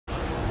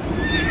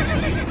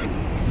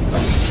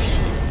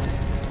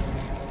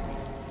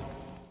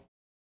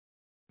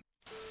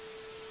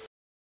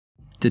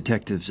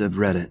Detectives of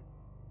Reddit,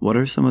 what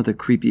are some of the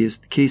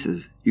creepiest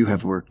cases you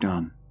have worked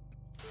on?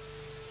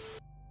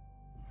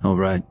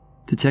 Alright,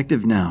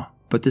 detective now,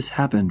 but this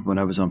happened when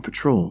I was on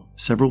patrol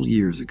several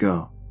years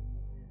ago.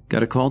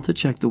 Got a call to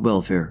check the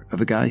welfare of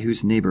a guy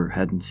whose neighbor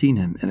hadn't seen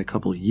him in a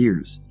couple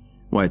years.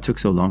 Why it took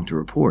so long to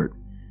report,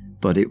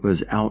 but it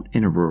was out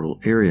in a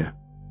rural area.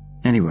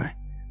 Anyway,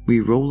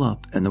 we roll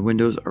up and the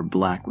windows are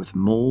black with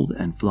mold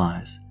and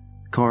flies.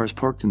 Cars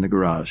parked in the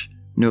garage,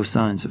 no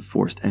signs of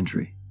forced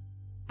entry.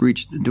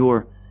 Breach the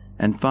door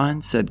and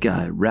find said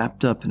guy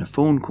wrapped up in a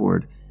phone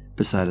cord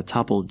beside a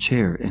toppled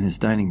chair in his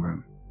dining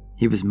room.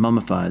 He was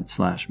mummified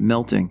 /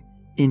 melting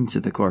into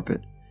the carpet,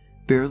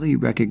 barely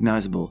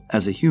recognizable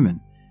as a human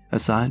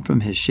aside from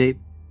his shape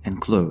and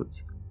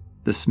clothes.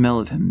 The smell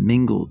of him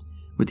mingled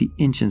with the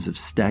inches of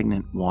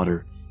stagnant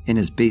water in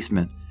his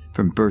basement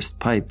from burst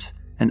pipes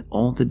and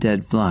all the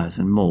dead flies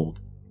and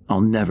mold. I'll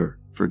never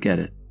forget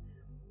it.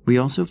 We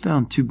also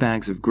found 2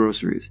 bags of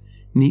groceries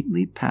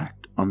neatly packed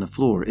on the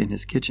floor in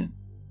his kitchen.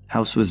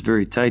 House was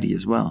very tidy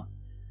as well.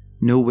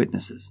 No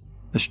witnesses.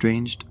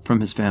 Estranged from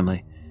his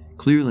family.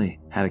 Clearly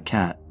had a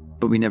cat,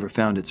 but we never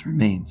found its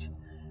remains.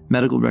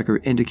 Medical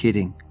record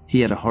indicating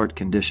he had a heart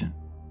condition.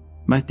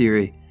 My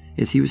theory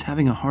is he was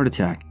having a heart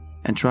attack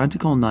and tried to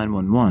call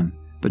 911,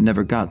 but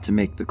never got to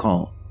make the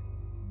call.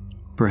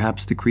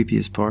 Perhaps the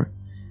creepiest part?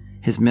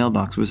 His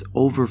mailbox was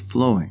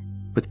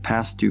overflowing with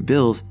past due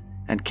bills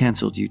and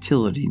canceled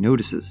utility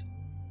notices.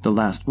 The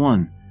last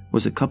one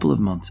was a couple of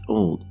months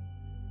old,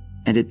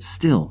 and it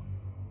still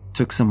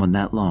took someone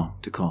that long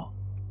to call.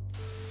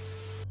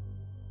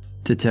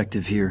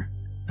 Detective here,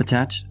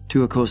 attached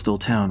to a coastal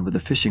town with a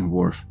fishing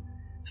wharf.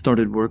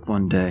 Started work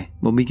one day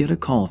when we get a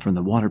call from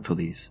the water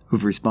police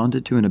who've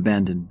responded to an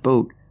abandoned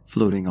boat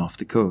floating off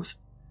the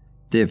coast.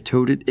 They have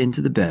towed it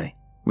into the bay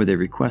where they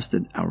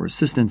requested our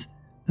assistance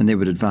and they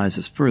would advise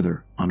us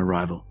further on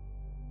arrival.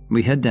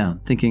 We head down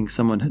thinking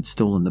someone had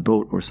stolen the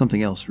boat or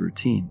something else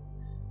routine.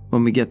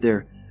 When we get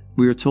there,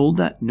 we are told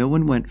that no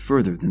one went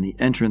further than the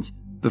entrance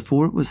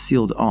before it was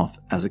sealed off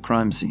as a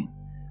crime scene.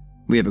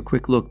 We have a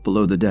quick look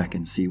below the deck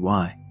and see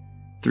why.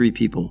 3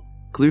 people,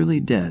 clearly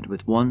dead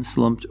with one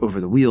slumped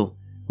over the wheel,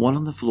 one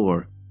on the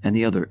floor and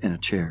the other in a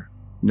chair.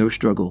 No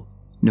struggle,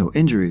 no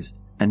injuries,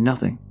 and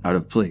nothing out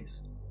of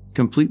place.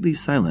 Completely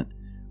silent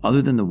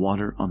other than the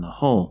water on the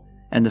hull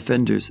and the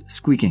fenders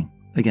squeaking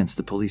against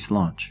the police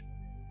launch.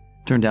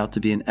 Turned out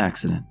to be an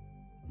accident.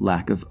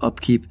 Lack of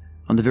upkeep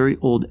on the very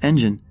old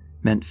engine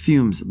meant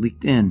fumes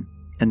leaked in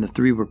and the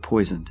 3 were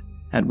poisoned,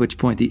 at which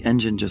point the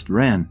engine just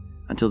ran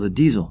until the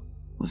diesel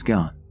was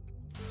gone.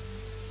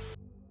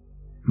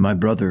 My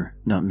brother,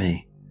 not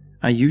me.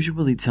 I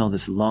usually tell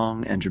this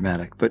long and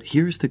dramatic, but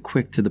here's the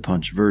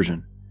quick-to-the-punch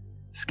version.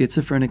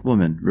 Schizophrenic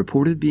woman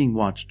reported being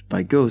watched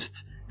by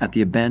ghosts at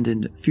the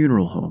abandoned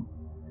funeral home.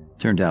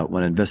 Turned out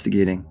when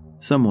investigating,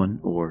 someone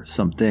or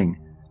something,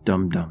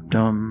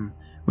 dum-dum-dum,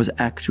 was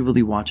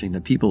actually watching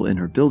the people in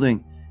her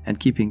building and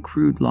keeping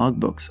crude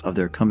logbooks of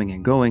their coming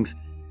and goings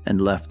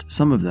and left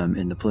some of them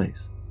in the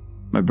place.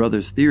 My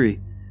brother's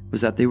theory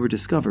was that they were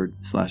discovered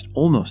 /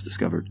 almost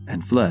discovered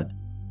and fled.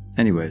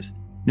 Anyways,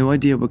 no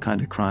idea what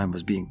kind of crime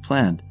was being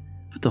planned,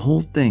 but the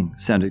whole thing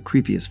sounded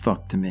creepy as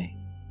fuck to me.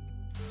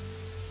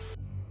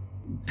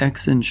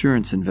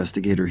 Ex-insurance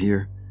investigator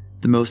here.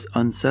 The most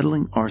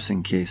unsettling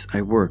arson case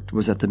I worked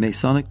was at the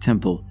Masonic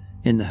Temple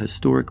in the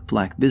historic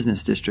Black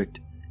Business District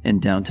in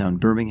downtown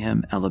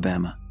Birmingham,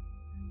 Alabama.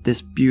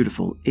 This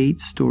beautiful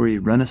 8-story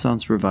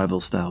Renaissance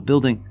Revival-style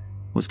building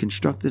was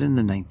constructed in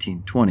the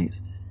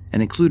 1920s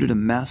and included a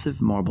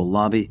massive marble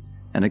lobby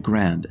and a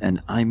grand, and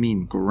I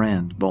mean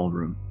grand,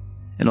 ballroom.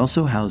 It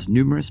also housed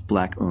numerous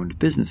black-owned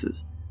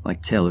businesses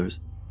like tailors,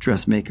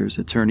 dressmakers,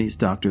 attorneys,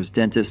 doctors,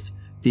 dentists,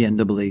 the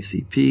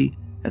NAACP,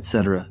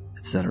 etc.,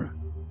 etc.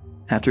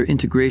 After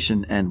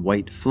integration and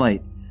white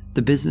flight,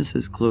 the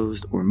businesses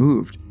closed or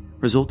moved,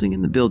 resulting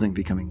in the building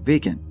becoming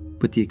vacant,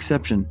 with the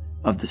exception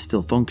of the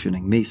still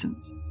functioning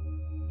Masons.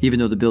 Even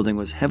though the building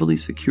was heavily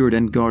secured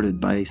and guarded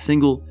by a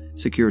single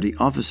security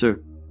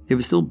officer, it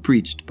was still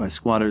breached by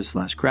squatters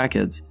 /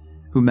 crackheads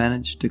who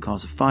managed to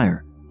cause a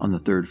fire on the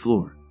 3rd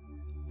floor.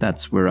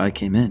 That's where I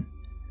came in.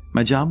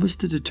 My job was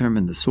to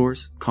determine the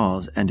source,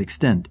 cause, and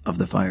extent of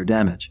the fire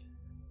damage.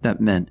 That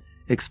meant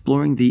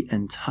exploring the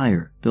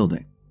entire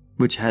building,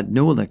 which had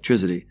no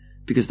electricity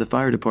because the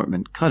fire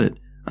department cut it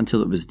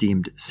until it was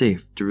deemed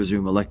safe to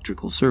resume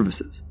electrical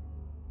services.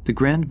 The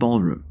grand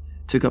ballroom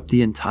took up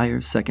the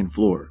entire 2nd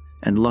floor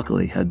and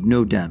luckily had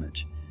no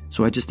damage,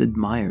 so I just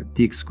admired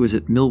the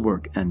exquisite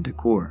millwork and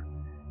decor.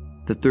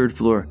 The 3rd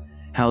floor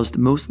housed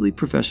mostly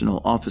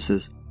professional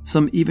offices.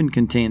 Some even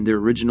contained their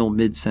original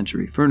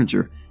mid-century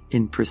furniture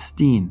in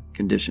pristine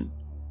condition.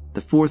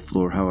 The 4th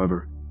floor,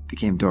 however,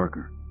 became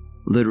darker.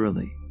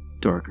 Literally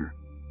darker.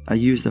 I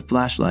used a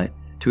flashlight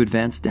to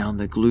advance down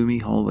the gloomy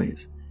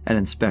hallways and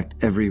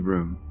inspect every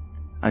room.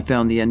 I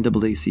found the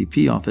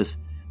NAACP office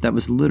that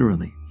was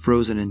literally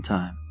frozen in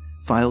time,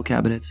 file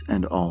cabinets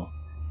and all.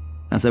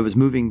 As I was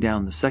moving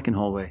down the 2nd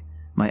hallway,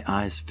 my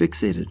eyes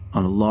fixated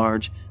on a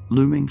large,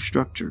 looming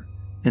structure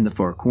in the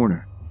far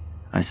corner.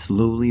 I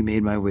slowly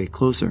made my way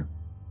closer,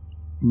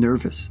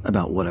 nervous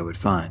about what I would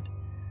find.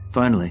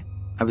 Finally,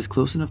 I was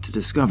close enough to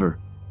discover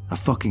a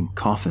fucking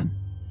coffin.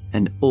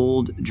 An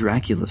old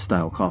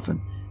Dracula-style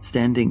coffin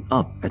standing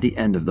up at the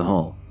end of the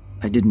hall.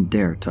 I didn't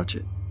dare touch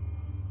it.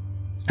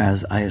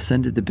 As I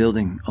ascended the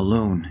building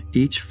alone,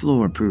 each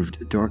floor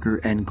proved darker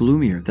and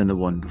gloomier than the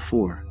one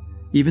before,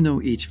 even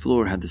though each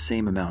floor had the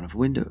same amount of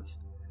windows.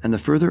 And the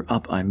further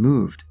up I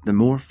moved, the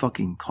more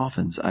fucking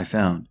coffins I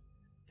found.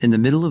 In the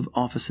middle of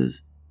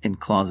offices, in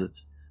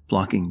closets,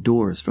 blocking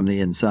doors from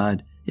the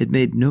inside, it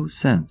made no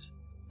sense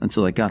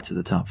until I got to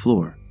the top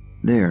floor.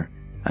 There,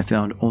 I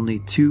found only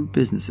 2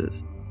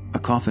 businesses, a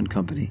coffin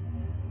company,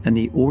 and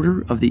the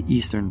Order of the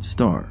Eastern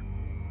Star.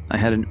 I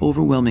had an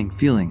overwhelming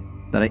feeling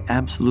that I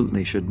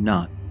absolutely should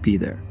not be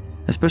there,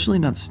 especially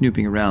not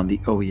snooping around the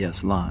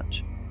OES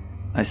lodge.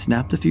 I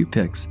snapped a few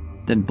pics,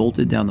 then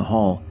bolted down the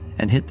hall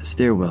and hit the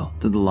stairwell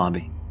to the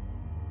lobby.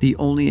 The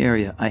only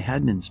area I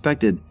hadn't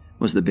inspected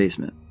was the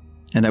basement,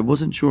 and I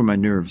wasn't sure my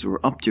nerves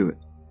were up to it.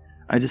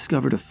 I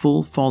discovered a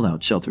full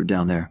fallout shelter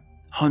down there,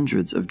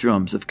 hundreds of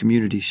drums of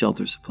community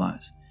shelter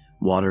supplies,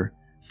 water,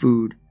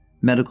 food,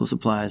 medical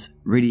supplies,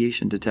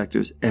 radiation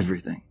detectors,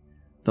 everything.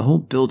 The whole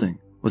building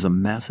was a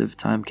massive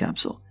time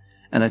capsule,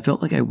 and I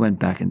felt like I went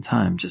back in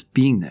time just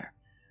being there.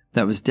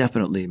 That was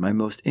definitely my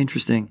most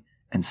interesting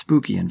and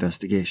spooky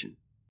investigation.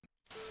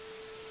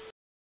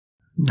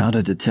 Not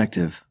a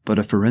detective, but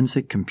a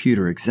forensic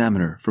computer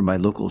examiner for my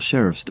local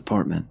sheriff's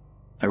department.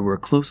 I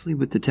work closely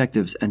with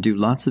detectives and do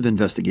lots of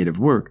investigative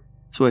work,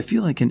 so I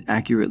feel I can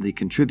accurately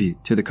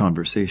contribute to the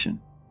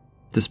conversation.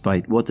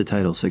 Despite what the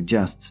title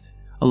suggests,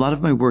 a lot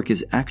of my work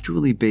is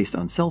actually based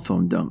on cell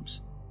phone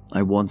dumps.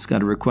 I once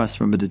got a request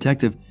from a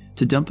detective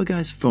to dump a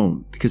guy's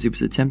phone because he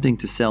was attempting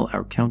to sell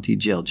our county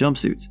jail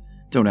jumpsuits.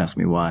 Don't ask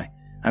me why.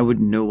 I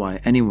wouldn't know why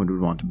anyone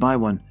would want to buy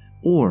one,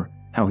 or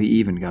how he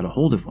even got a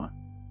hold of one.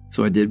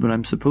 So I did what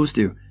I'm supposed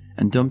to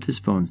and dumped his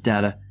phone's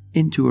data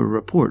into a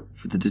report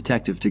for the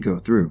detective to go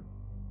through.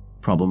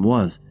 Problem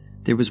was,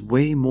 there was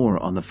way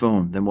more on the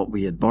phone than what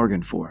we had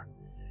bargained for.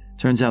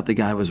 Turns out the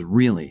guy was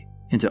really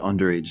into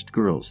underage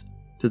girls,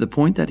 to the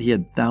point that he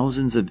had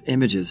thousands of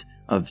images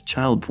of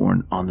child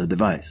porn on the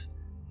device.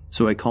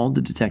 So I called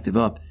the detective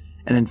up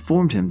and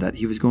informed him that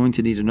he was going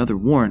to need another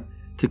warrant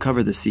to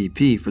cover the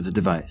CP for the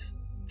device.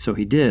 So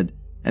he did,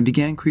 and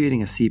began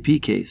creating a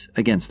CP case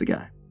against the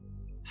guy.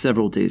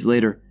 Several days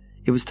later,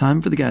 it was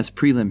time for the guy's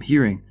prelim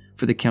hearing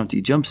for the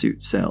county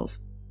jumpsuit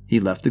sales. He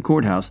left the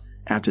courthouse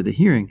after the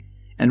hearing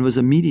and was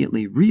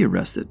immediately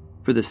rearrested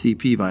for the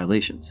CP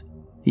violations.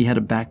 He had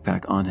a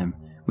backpack on him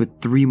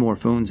with 3 more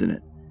phones in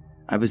it.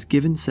 I was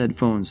given said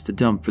phones to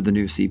dump for the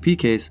new CP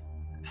case,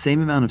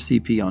 same amount of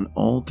CP on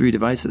all 3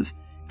 devices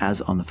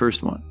as on the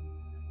first one.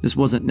 This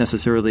wasn't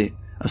necessarily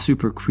a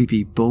super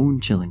creepy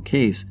bone-chilling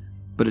case,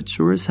 but it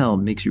sure as hell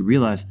makes you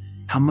realize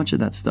how much of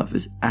that stuff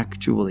is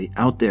actually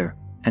out there,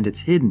 and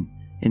it's hidden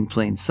in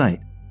plain sight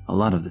a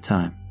lot of the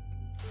time.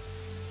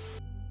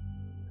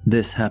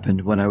 This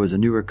happened when I was a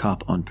newer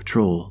cop on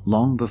patrol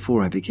long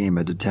before I became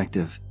a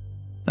detective.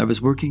 I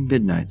was working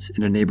midnights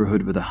in a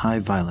neighborhood with a high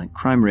violent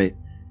crime rate,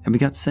 and we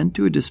got sent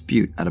to a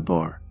dispute at a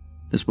bar.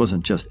 This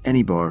wasn't just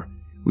any bar.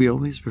 We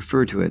always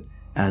referred to it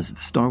as the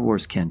Star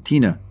Wars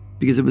Cantina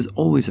because it was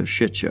always a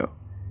shit show.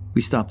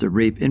 We stopped a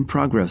rape in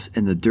progress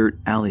in the dirt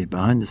alley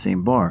behind the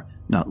same bar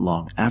not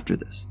long after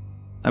this.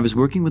 I was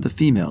working with a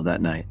female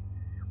that night.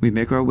 We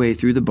make our way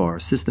through the bar,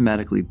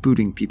 systematically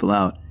booting people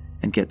out,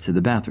 and get to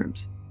the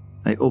bathrooms.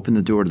 I open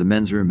the door to the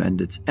men's room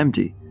and it's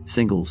empty,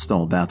 single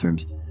stall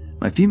bathrooms.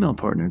 My female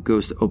partner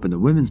goes to open the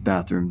women's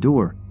bathroom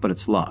door, but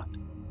it's locked.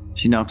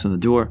 She knocks on the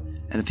door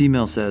and a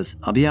female says,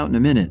 "I'll be out in a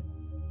minute."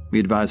 We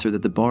advise her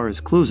that the bar is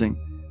closing.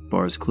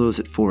 Bars close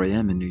at 4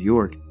 a.m. in New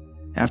York.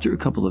 After a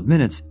couple of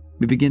minutes,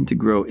 we begin to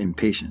grow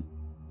impatient.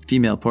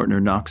 Female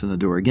partner knocks on the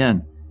door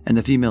again, and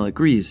the female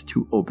agrees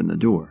to open the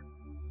door.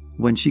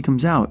 When she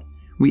comes out,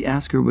 we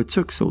ask her what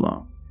took so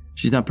long.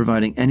 She's not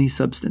providing any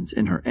substance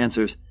in her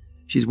answers.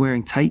 She's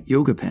wearing tight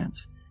yoga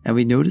pants, and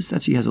we notice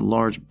that she has a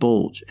large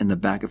bulge in the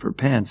back of her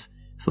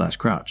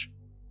pants/crotch.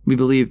 We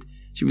believed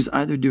she was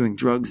either doing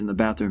drugs in the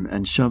bathroom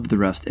and shoved the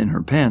rest in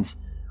her pants,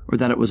 or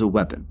that it was a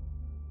weapon.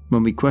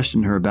 When we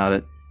question her about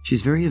it,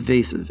 she's very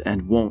evasive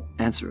and won't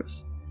answer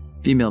us.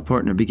 Female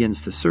partner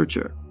begins to search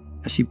her.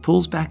 As she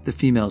pulls back the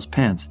female's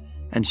pants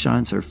and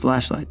shines her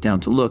flashlight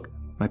down to look,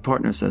 my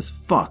partner says,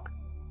 "Fuck."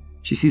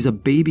 She sees a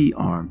baby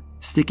arm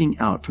sticking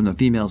out from the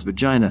female's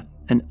vagina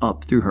and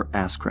up through her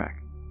ass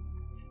crack.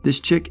 This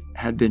chick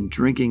had been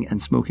drinking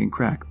and smoking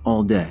crack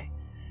all day.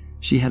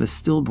 She had a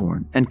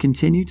stillborn and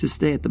continued to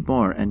stay at the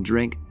bar and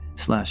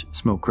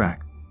drink/smoke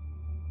crack.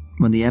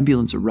 When the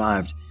ambulance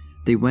arrived,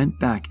 they went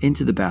back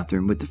into the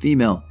bathroom with the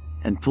female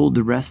and pulled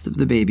the rest of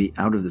the baby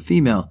out of the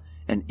female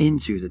and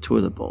into the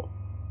toilet bowl.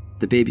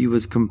 The baby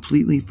was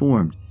completely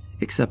formed,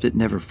 except it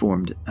never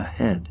formed a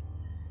head.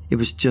 It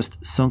was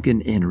just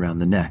sunken in around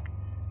the neck.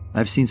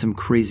 I've seen some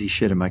crazy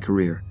shit in my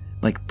career,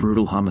 like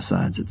brutal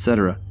homicides,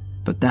 etc.,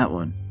 but that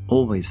one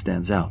always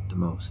stands out the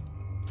most.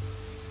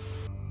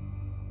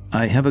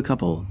 I have a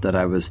couple that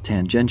I was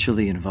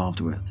tangentially involved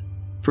with.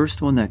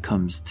 First one that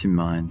comes to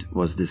mind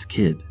was this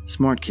kid,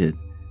 smart kid,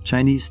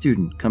 Chinese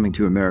student coming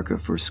to America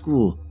for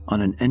school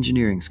on an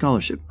engineering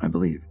scholarship, I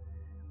believe.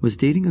 Was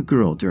dating a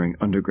girl during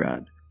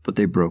undergrad, but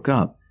they broke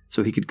up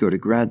so he could go to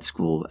grad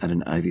school at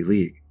an Ivy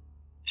League.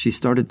 She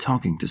started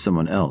talking to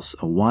someone else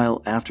a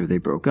while after they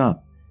broke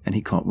up, and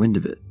he caught wind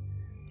of it.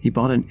 He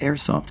bought an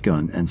airsoft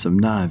gun and some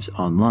knives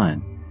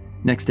online.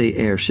 Next day,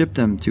 Air shipped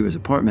them to his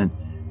apartment,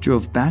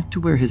 drove back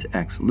to where his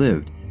ex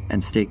lived,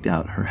 and staked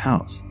out her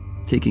house,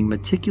 taking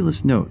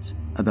meticulous notes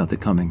about the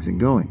comings and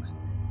goings,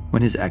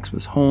 when his ex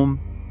was home,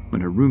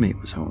 when her roommate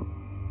was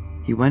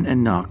home. He went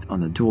and knocked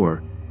on the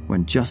door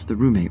when just the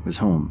roommate was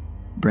home,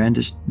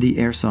 brandished the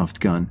airsoft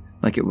gun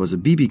like it was a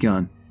BB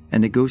gun,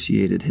 and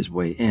negotiated his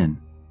way in.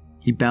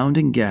 He bound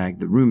and gagged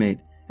the roommate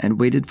and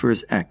waited for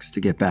his ex to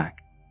get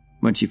back.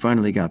 When she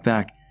finally got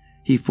back,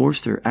 he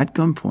forced her at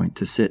gunpoint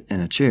to sit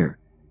in a chair,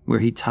 where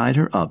he tied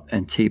her up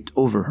and taped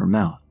over her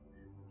mouth.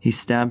 He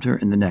stabbed her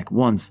in the neck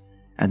once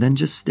and then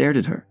just stared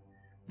at her,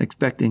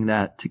 expecting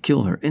that to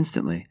kill her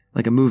instantly,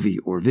 like a movie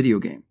or video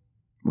game.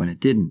 When it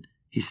didn't,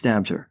 he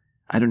stabbed her,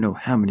 I don't know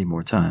how many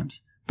more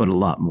times, but a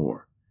lot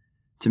more.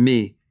 To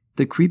me,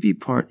 the creepy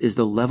part is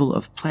the level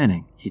of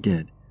planning he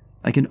did.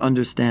 I can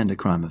understand a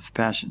crime of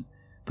passion,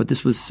 but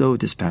this was so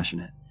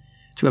dispassionate.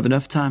 To have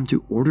enough time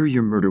to order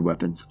your murder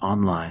weapons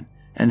online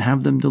and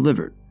have them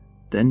delivered,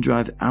 then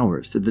drive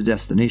hours to the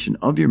destination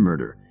of your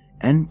murder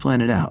and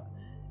plan it out,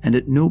 and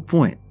at no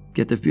point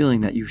get the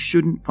feeling that you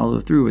shouldn't follow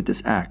through with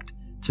this act.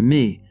 To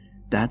me,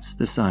 that's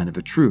the sign of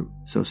a true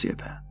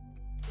sociopath.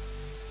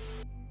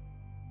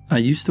 I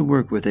used to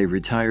work with a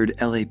retired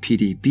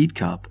LAPD beat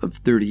cop of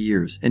 30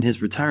 years in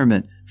his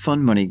retirement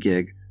fun money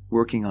gig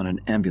working on an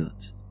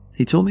ambulance.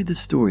 He told me this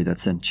story that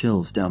sent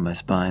chills down my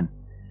spine.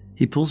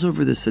 He pulls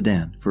over the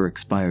sedan for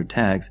expired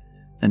tags,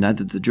 and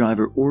neither the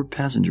driver or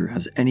passenger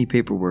has any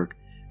paperwork,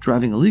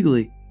 driving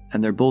illegally,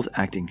 and they're both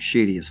acting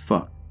shady as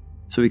fuck.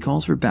 So he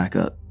calls for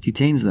backup,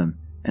 detains them,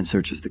 and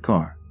searches the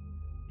car.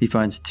 He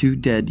finds 2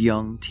 dead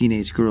young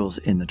teenage girls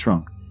in the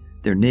trunk.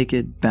 They're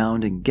naked,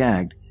 bound, and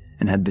gagged,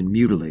 and had been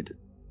mutilated.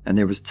 And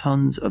there was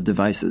tons of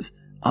devices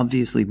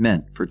obviously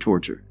meant for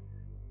torture.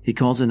 He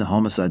calls in the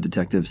homicide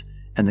detectives,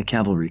 and the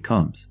cavalry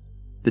comes.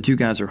 The 2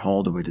 guys are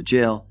hauled away to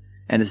jail,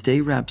 and his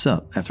day wraps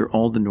up after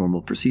all the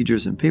normal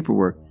procedures and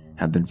paperwork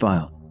have been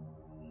filed.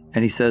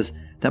 And he says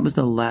that was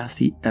the last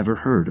he ever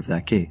heard of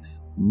that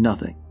case.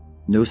 Nothing.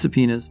 No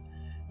subpoenas,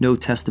 no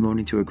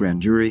testimony to a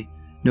grand jury,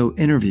 no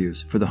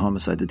interviews for the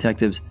homicide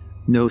detectives,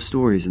 no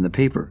stories in the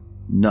paper,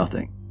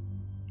 nothing.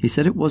 He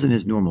said it wasn't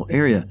his normal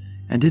area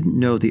and didn't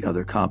know the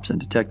other cops and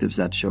detectives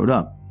that showed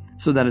up,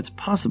 so that it's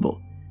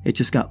possible it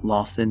just got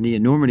lost in the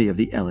enormity of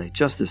the LA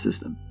justice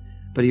system.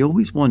 But he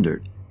always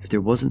wondered if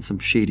there wasn't some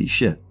shady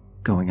shit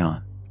going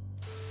on.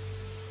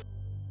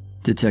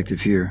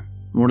 Detective here,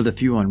 one of the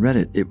few on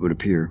Reddit it would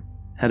appear,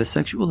 had a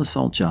sexual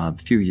assault job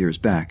a few years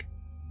back.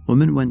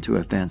 Woman went to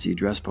a fancy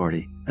dress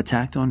party,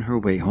 attacked on her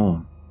way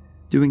home.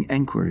 Doing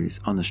enquiries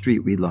on the street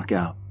we'd luck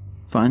out.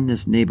 Find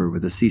this neighbor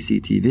with a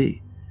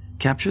CCTV.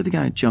 Capture the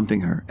guy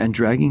jumping her and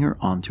dragging her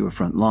onto a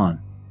front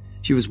lawn.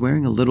 She was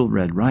wearing a Little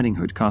Red Riding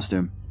Hood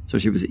costume, so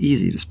she was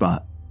easy to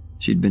spot.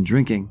 She'd been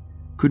drinking,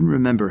 couldn't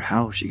remember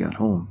how she got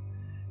home.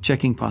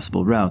 Checking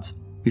possible routes,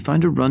 we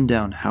find a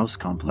rundown house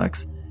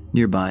complex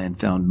nearby and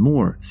found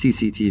more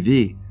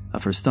CCTV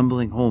of her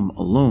stumbling home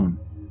alone,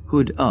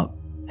 hood up,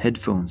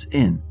 headphones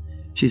in.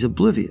 She's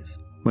oblivious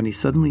when he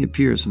suddenly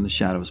appears from the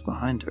shadows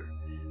behind her,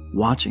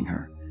 watching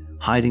her,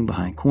 hiding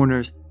behind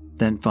corners,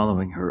 then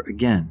following her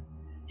again.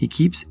 He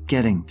keeps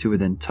getting to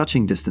within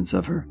touching distance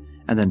of her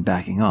and then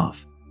backing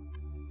off.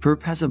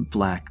 Perp has a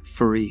black,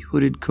 furry,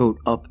 hooded coat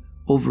up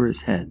over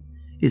his head,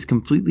 is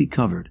completely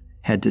covered,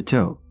 head to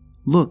toe,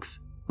 looks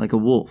like a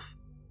wolf.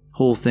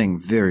 Whole thing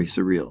very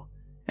surreal.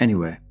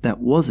 Anyway, that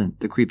wasn't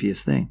the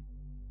creepiest thing.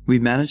 We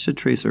managed to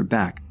trace her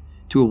back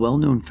to a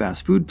well-known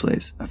fast food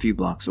place a few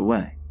blocks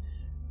away.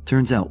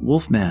 Turns out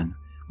Wolfman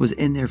was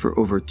in there for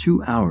over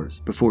 2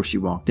 hours before she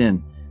walked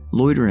in,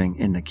 loitering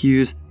in the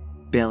queues,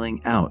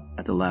 bailing out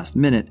at the last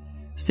minute,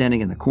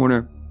 standing in the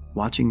corner,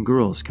 watching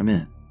girls come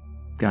in.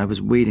 Guy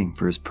was waiting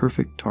for his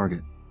perfect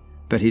target.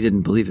 Bet he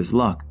didn't believe his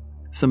luck.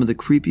 Some of the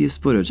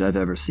creepiest footage I've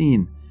ever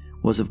seen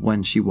was of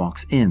when she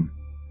walks in.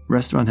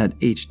 Restaurant had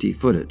HD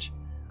footage.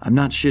 I'm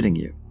not shitting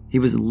you. He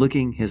was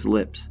licking his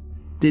lips.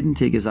 Didn't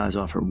take his eyes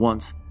off her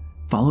once.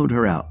 Followed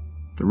her out.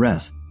 The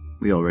rest,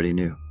 we already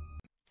knew.